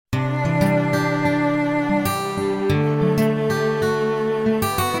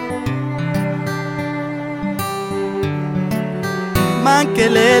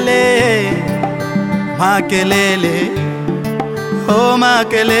Makelele, makelele, oh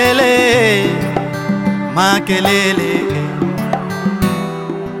makelele, makelele.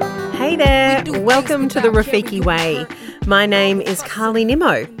 Hey there, welcome to the Rafiki Way. My name is Carly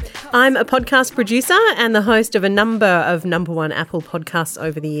Nimmo. I'm a podcast producer and the host of a number of number one Apple podcasts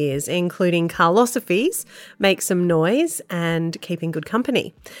over the years, including Carlosophies, Make Some Noise, and Keeping Good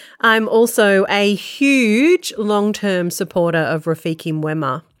Company. I'm also a huge long-term supporter of Rafiki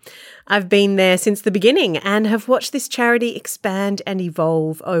Way. I've been there since the beginning and have watched this charity expand and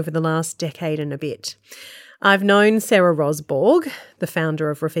evolve over the last decade and a bit. I've known Sarah Rosborg, the founder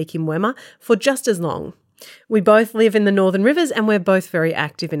of Rafiki Way, for just as long. We both live in the Northern Rivers and we're both very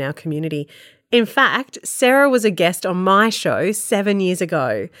active in our community. In fact, Sarah was a guest on my show 7 years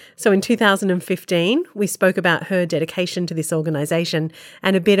ago. So in 2015, we spoke about her dedication to this organisation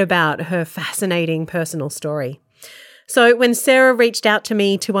and a bit about her fascinating personal story. So when Sarah reached out to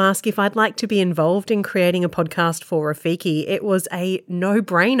me to ask if I'd like to be involved in creating a podcast for Rafiki, it was a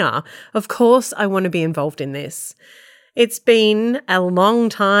no-brainer. Of course I want to be involved in this. It's been a long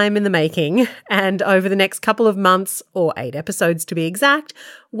time in the making, and over the next couple of months, or 8 episodes to be exact,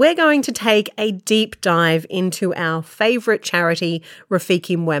 we're going to take a deep dive into our favourite charity,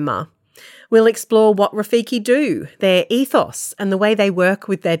 Rafiki Way. We'll explore what Rafiki do, their ethos and the way they work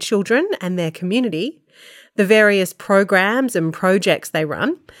with their children and their community, the various programs and projects they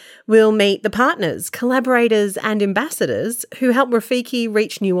run. We'll meet the partners, collaborators and ambassadors who help Rafiki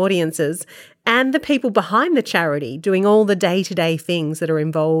reach new audiences, and the people behind the charity doing all the day-to-day things that are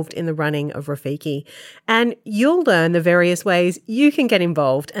involved in the running of Rafiki. And you'll learn the various ways you can get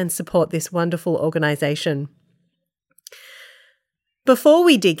involved and support this wonderful organisation. Before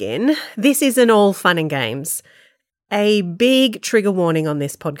we dig in, this isn't all fun and games. A big trigger warning on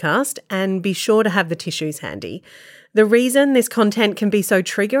this podcast, and be sure to have the tissues handy. The reason this content can be so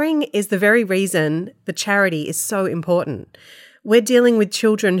triggering is the very reason the charity is so important. We're dealing with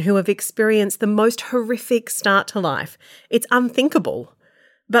children who have experienced the most horrific start to life. It's unthinkable,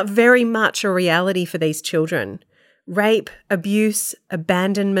 but very much a reality for these children. Rape, abuse,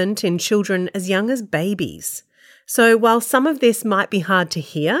 abandonment in children as young as babies. So while some of this might be hard to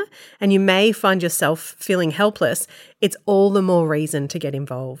hear and you may find yourself feeling helpless, it's all the more reason to get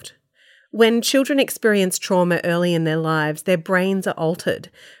involved. When children experience trauma early in their lives, their brains are altered.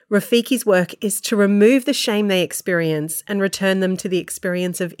 Rafiki's work is to remove the shame they experience and return them to the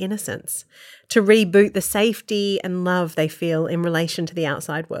experience of innocence, to reboot the safety and love they feel in relation to the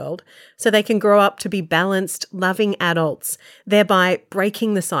outside world, so they can grow up to be balanced, loving adults, thereby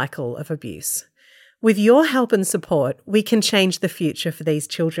breaking the cycle of abuse. With your help and support, we can change the future for these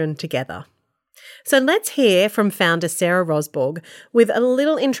children together. So let's hear from founder Sarah Rosborg with a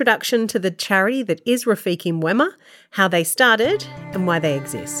little introduction to the charity that is Rafiki Way, how they started and why they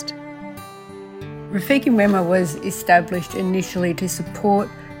exist. Rafiki Way was established initially to support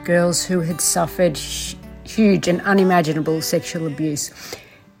girls who had suffered huge and unimaginable sexual abuse.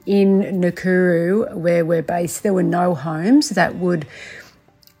 In Nakuru, where we're based, there were no homes that would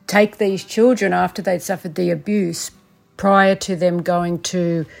take these children after they'd suffered the abuse prior to them going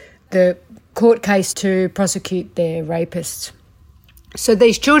to the court case to prosecute their rapists. So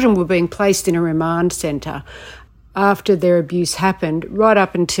these children were being placed in a remand centre after their abuse happened, right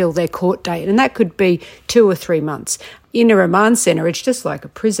up until their court date, and that could be 2 or 3 months. In a remand centre, it's just like a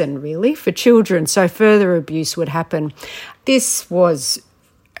prison, really, for children, so further abuse would happen. This was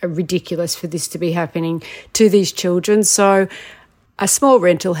ridiculous for this to be happening to these children, so a small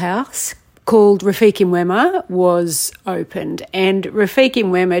rental house called Rafiki Way was opened, and Rafiki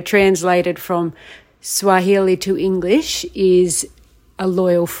Way, translated from Swahili to English, is a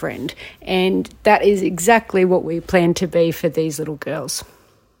loyal friend, and that is exactly what we plan to be for these little girls.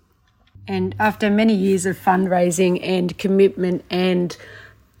 And after many years of fundraising and commitment and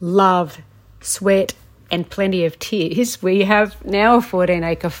love, sweat and plenty of tears, we have now a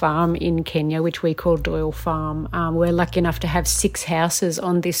 14-acre farm in Kenya, which we call Doyle Farm. We're lucky enough to have 6 houses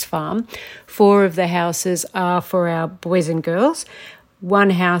on this farm. 4 of the houses are for our boys and girls. 1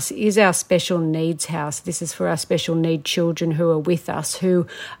 house is our special needs house. This is for our special need children who are with us, who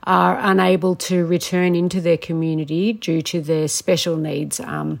are unable to return into their community due to their special needs.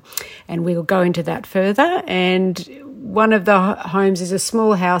 And we'll go into that further. And one of the homes is a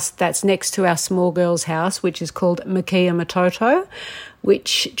small house that's next to our small girls' house, which is called Makia Matoto,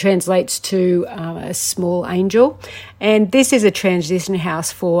 which translates to a small angel. And this is a transition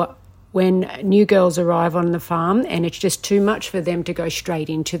house for when new girls arrive on the farm and it's just too much for them to go straight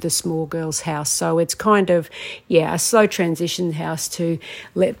into the small girls' house. So it's kind of, a slow transition house to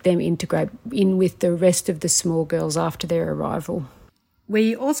let them integrate in with the rest of the small girls after their arrival.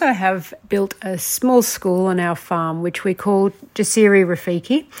 We also have built a small school on our farm, which we call Jasiri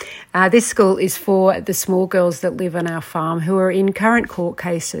Rafiki. This school is for the small girls that live on our farm who are in current court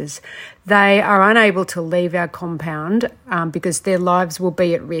cases. They are unable to leave our compound because their lives will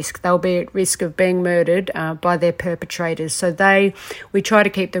be at risk. They'll be at risk of being murdered by their perpetrators. So we try to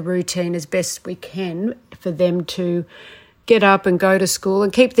keep the routine as best we can for them to get up and go to school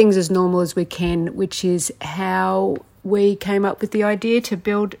and keep things as normal as we can, which is how we came up with the idea to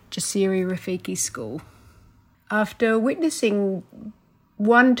build Jasiri Rafiki School. After witnessing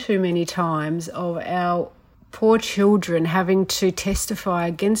one too many times of our poor children having to testify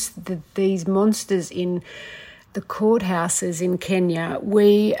against these monsters in the courthouses in Kenya,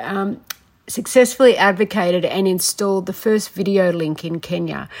 we successfully advocated and installed the first video link in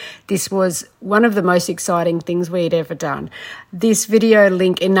Kenya. This was one of the most exciting things we had ever done. This video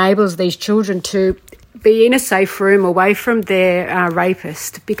link enables these children to be in a safe room away from their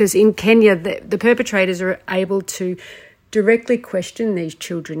rapist, because in Kenya the perpetrators are able to directly question these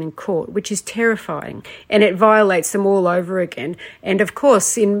children in court, which is terrifying, and it violates them all over again. And of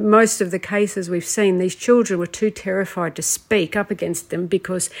course, in most of the cases we've seen, these children were too terrified to speak up against them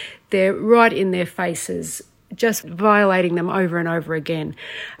because they're right in their faces, just violating them over and over again.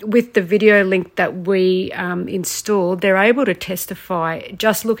 With the video link that we installed, they're able to testify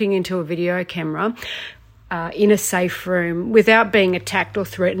just looking into a video camera in a safe room without being attacked or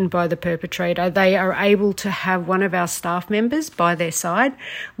threatened by the perpetrator. They are able to have one of our staff members by their side,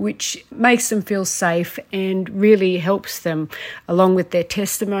 which makes them feel safe and really helps them along with their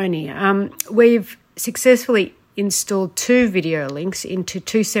testimony. We've successfully installed 2 video links into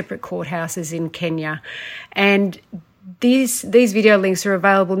 2 separate courthouses in Kenya, and these video links are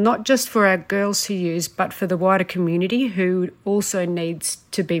available not just for our girls to use, but for the wider community who also needs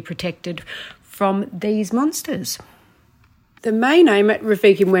to be protected from these monsters. The main aim at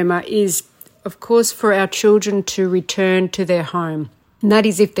Rafiki Wema is, of course, for our children to return to their home, and that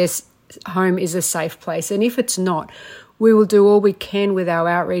is if their home is a safe place. And if it's not, we will do all we can with our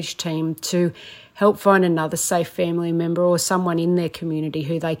outreach team to help find another safe family member or someone in their community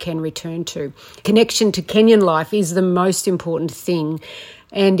who they can return to. Connection to Kenyan life is the most important thing,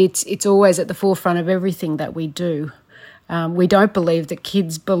 and it's always at the forefront of everything that we do. We don't believe that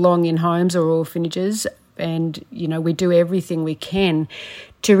kids belong in homes or orphanages, and we do everything we can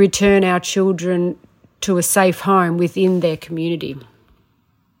to return our children to a safe home within their community.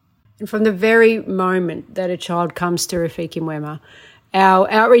 And from the very moment that a child comes to Rafiki Wema,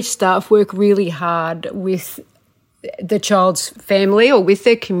 our outreach staff work really hard with the child's family or with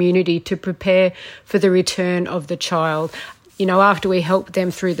their community to prepare for the return of the child, after we help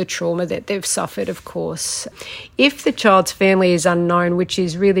them through the trauma that they've suffered, of course. If the child's family is unknown, which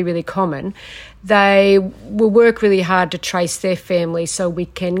is really, really common, they will work really hard to trace their family so we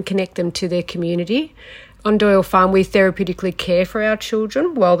can connect them to their community. On Doyle Farm, we therapeutically care for our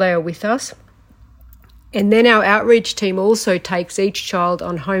children while they are with us. And then our outreach team also takes each child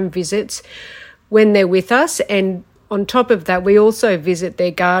on home visits when they're with us, and on top of that, we also visit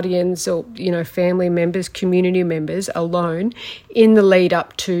their guardians or, family members, community members alone in the lead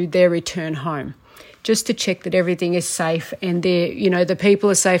up to their return home, just to check that everything is safe and the people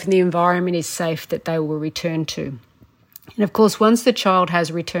are safe and the environment is safe that they will return to. And of course, once the child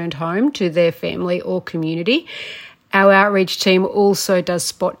has returned home to their family or community, our outreach team also does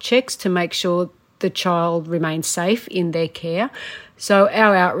spot checks to make sure the child remains safe in their care. So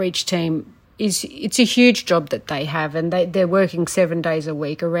our outreach team it's a huge job that they have, and they're working 7 days a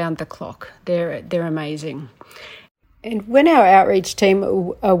week around the clock. They're amazing. And when our outreach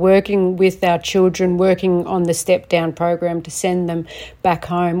team are working with our children, working on the Step Down program to send them back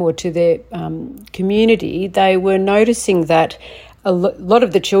home or to their community, they were noticing that a lot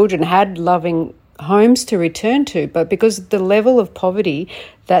of the children had loving homes to return to, but because of the level of poverty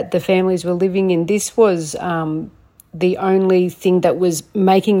that the families were living in, this was the only thing that was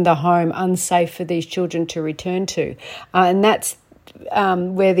making the home unsafe for these children to return to. And that's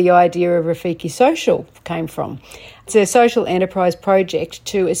where the idea of Rafiki Social came from. It's a social enterprise project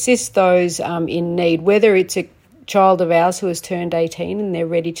to assist those in need, whether it's a child of ours who has turned 18 and they're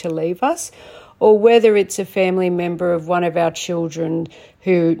ready to leave us, or whether it's a family member of one of our children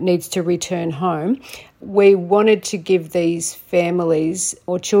who needs to return home. We wanted to give these families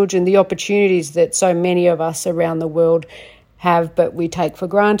or children the opportunities that so many of us around the world have, but we take for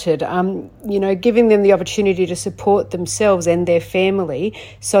granted. Giving them the opportunity to support themselves and their family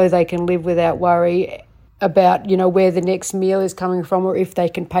so they can live without worry about, where the next meal is coming from or if they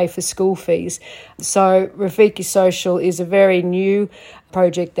can pay for school fees. So Rafiki Social is a very new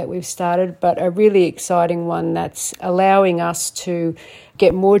project that we've started, but a really exciting one that's allowing us to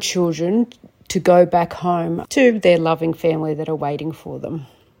get more children to go back home to their loving family that are waiting for them.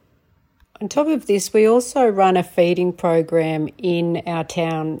 On top of this, we also run a feeding program in our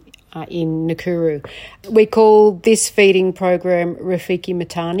town in Nakuru. We call this feeding program Rafiki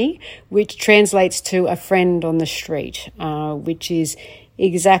Matani, which translates to a friend on the street, which is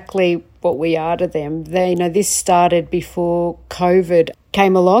exactly what we are to them. This started before COVID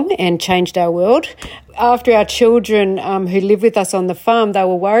came along and changed our world. After our children who live with us on the farm, they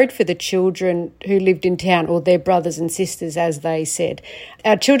were worried for the children who lived in town, or their brothers and sisters, as they said.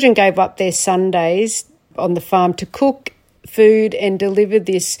 Our children gave up their Sundays on the farm to cook food and deliver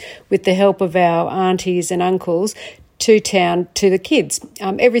this with the help of our aunties and uncles to town to the kids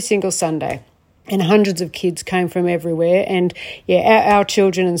every single Sunday. And hundreds of kids came from everywhere, and our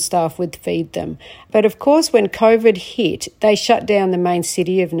children and staff would feed them. But of course, when COVID hit, they shut down the main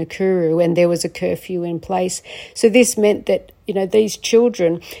city of Nakuru and there was a curfew in place. So this meant that, these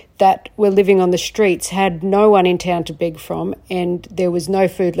children that were living on the streets had no one in town to beg from, and there was no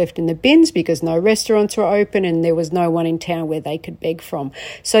food left in the bins because no restaurants were open and there was no one in town where they could beg from.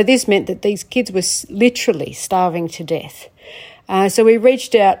 So this meant that these kids were literally starving to death. So we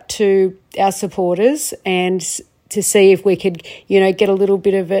reached out to our supporters and to see if we could, get a little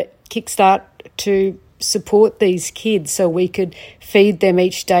bit of a kickstart to support these kids so we could feed them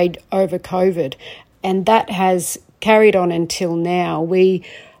each day over COVID. And that has carried on until now. We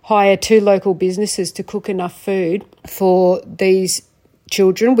hire 2 local businesses to cook enough food for these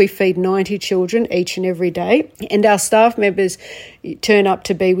children. We feed 90 children each and every day. And our staff members turn up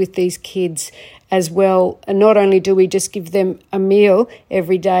to be with these kids as well. And not only do we just give them a meal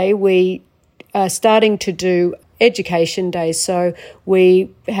every day, we are starting to do education days. So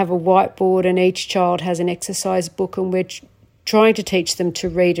we have a whiteboard and each child has an exercise book, and we're trying to teach them to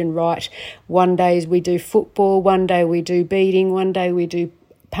read and write. One day we do football, one day we do beading, one day we do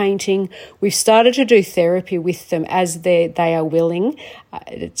painting. We've started to do therapy with them as they are willing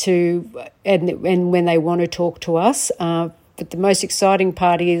to, and when they want to talk to us. But the most exciting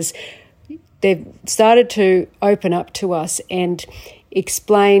part is they've started to open up to us and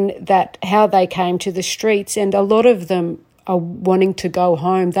explain that how they came to the streets, and a lot of them are wanting to go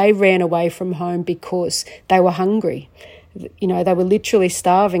home. They ran away from home because they were hungry. They were literally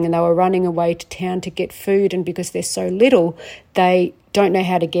starving and they were running away to town to get food, and because they're so little, they don't know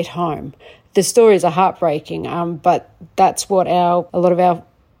how to get home. The stories are heartbreaking, but that's what a lot of our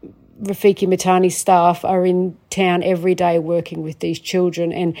Rafiki Matani staff are in town every day working with these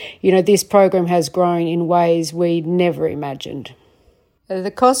children. And, this program has grown in ways we never imagined.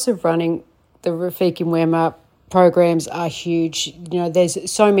 The costs of running the Rafiki Wema programs are huge.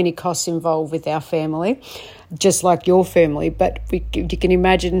 There's so many costs involved with our family, just like your family. But you can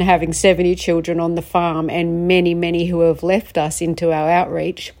imagine having 70 children on the farm and many, many who have left us into our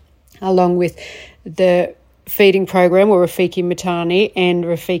outreach, along with the feeding program or Rafiki Matani and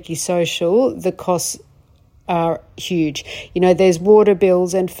Rafiki Social. The costs are huge. There's water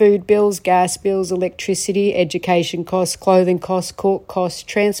bills and food bills, gas bills, electricity, education costs, clothing costs, court costs,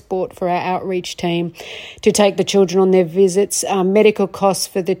 transport for our outreach team to take the children on their visits, medical costs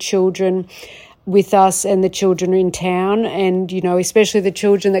for the children with us and the children in town, and, especially the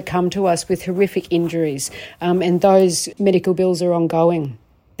children that come to us with horrific injuries, and those medical bills are ongoing.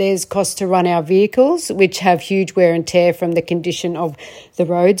 There's costs to run our vehicles, which have huge wear and tear from the condition of the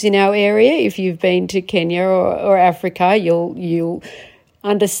roads in our area. If you've been to Kenya or Africa, you'll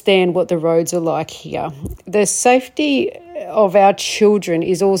understand what the roads are like here. The safety of our children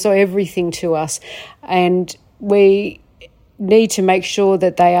is also everything to us, and we need to make sure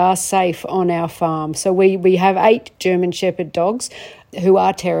that they are safe on our farm. So we have 8 German Shepherd dogs who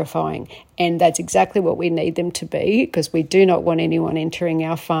are terrifying, and that's exactly what we need them to be, because we do not want anyone entering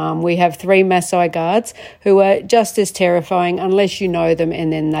our farm. We have 3 Maasai guards who are just as terrifying unless you know them,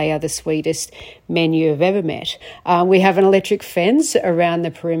 and then they are the sweetest men you have ever met. We have an electric fence around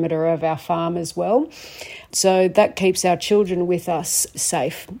the perimeter of our farm as well, so that keeps our children with us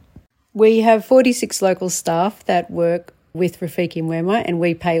safe. We have 46 local staff that work with Rafiki Wema, and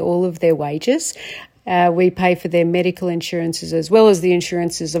we pay all of their wages. We pay for their medical insurances as well as the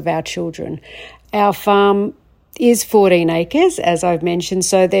insurances of our children. Our farm is 14 acres, as I've mentioned,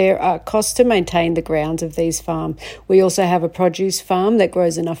 so there are costs to maintain the grounds of these farms. We also have a produce farm that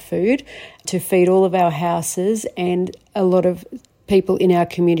grows enough food to feed all of our houses and a lot of people in our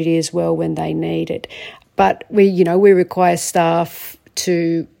community as well when they need it. But we require staff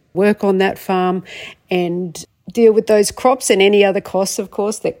to work on that farm and deal with those crops and any other costs, of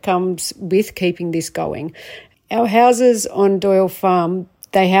course, that comes with keeping this going. Our houses on Doyle Farm,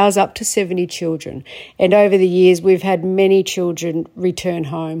 they house up to 70 children. And over the years, we've had many children return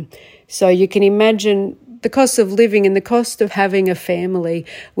home. So you can imagine the cost of living and the cost of having a family.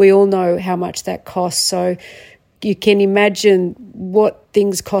 We all know how much that costs. So you can imagine what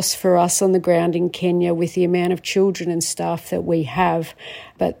things cost for us on the ground in Kenya with the amount of children and staff that we have.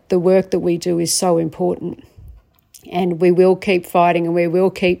 But the work that we do is so important. And we will keep fighting, and we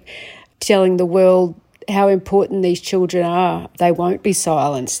will keep telling the world how important these children are. They won't be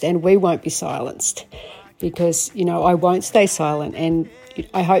silenced, and we won't be silenced, because, I won't stay silent. And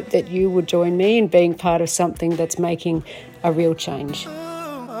I hope that you will join me in being part of something that's making a real change.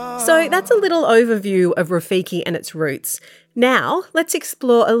 So that's a little overview of Rafiki and its roots. Now let's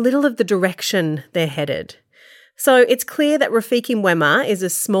explore a little of the direction they're headed. So it's clear that Rafiki Wema is a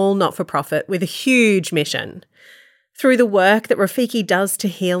small not-for-profit with a huge mission. Through the work that Rafiki does to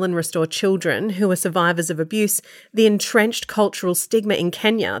heal and restore children who are survivors of abuse, the entrenched cultural stigma in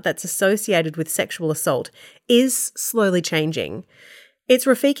Kenya that's associated with sexual assault is slowly changing. It's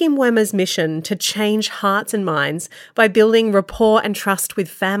Rafiki Wema's mission to change hearts and minds by building rapport and trust with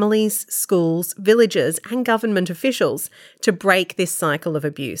families, schools, villages and government officials to break this cycle of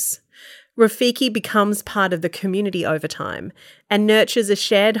abuse. Rafiki becomes part of the community over time and nurtures a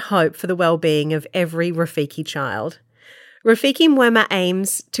shared hope for the well-being of every Rafiki child. Rafiki Wema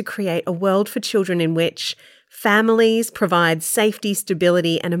aims to create a world for children in which families provide safety,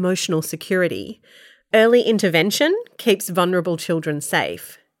 stability and emotional security. Early intervention keeps vulnerable children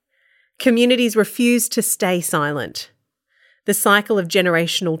safe. Communities refuse to stay silent. The cycle of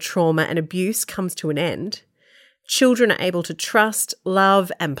generational trauma and abuse comes to an end. Children are able to trust,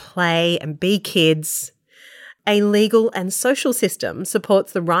 love and play and be kids. A legal and social system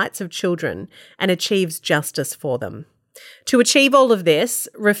supports the rights of children and achieves justice for them. To achieve all of this,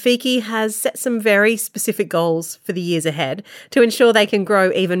 Rafiki has set some very specific goals for the years ahead to ensure they can grow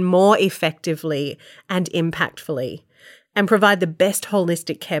even more effectively and impactfully and provide the best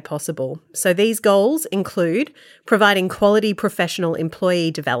holistic care possible. So these goals include providing quality professional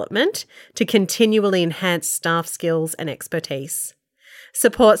employee development to continually enhance staff skills and expertise,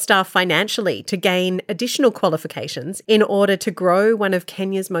 support staff financially to gain additional qualifications in order to grow one of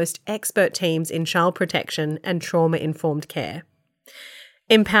Kenya's most expert teams in child protection and trauma-informed care,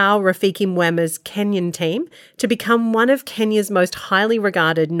 empower Rafiki Wema's Kenyan team to become one of Kenya's most highly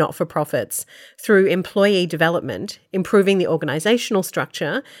regarded not-for-profits through employee development, improving the organisational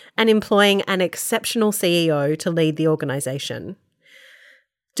structure and employing an exceptional CEO to lead the organisation.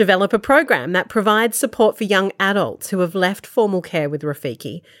 Develop a program that provides support for young adults who have left formal care with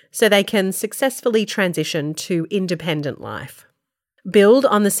Rafiki so they can successfully transition to independent life. Build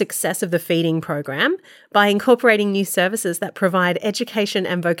on the success of the feeding program by incorporating new services that provide education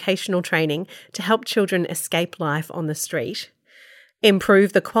and vocational training to help children escape life on the street.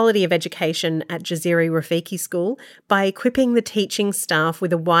 Improve the quality of education at Jaziri Rafiki School by equipping the teaching staff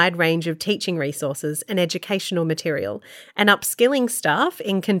with a wide range of teaching resources and educational material and upskilling staff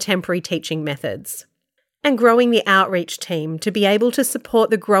in contemporary teaching methods. And growing the outreach team to be able to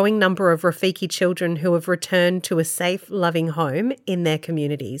support the growing number of Rafiki children who have returned to a safe, loving home in their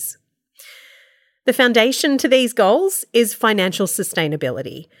communities. The foundation to these goals is financial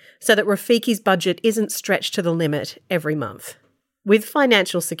sustainability, so that Rafiki's budget isn't stretched to the limit every month. With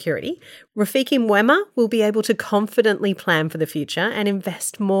financial security, Rafiki Wema will be able to confidently plan for the future and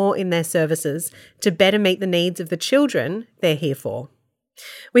invest more in their services to better meet the needs of the children they're here for.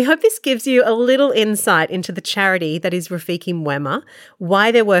 We hope this gives you a little insight into the charity that is Rafiki Wema,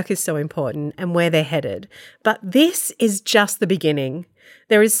 why their work is so important and where they're headed. But this is just the beginning.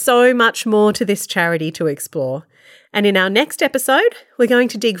 There is so much more to this charity to explore. And in our next episode, we're going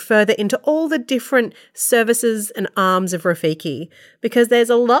to dig further into all the different services and arms of Rafiki, because there's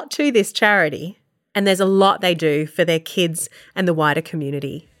a lot to this charity and there's a lot they do for their kids and the wider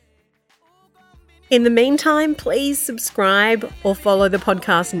community. In the meantime, please subscribe or follow the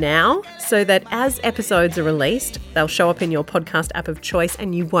podcast now so that as episodes are released, they'll show up in your podcast app of choice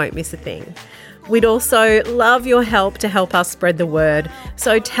and you won't miss a thing. We'd also love your help to help us spread the word.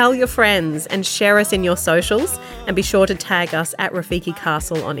 So tell your friends and share us in your socials and be sure to tag us at Rafiki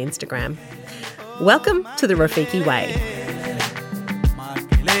Castle on Instagram. Welcome to the Rafiki Way.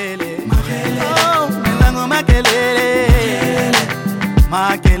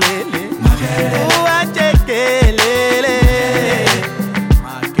 Makelele,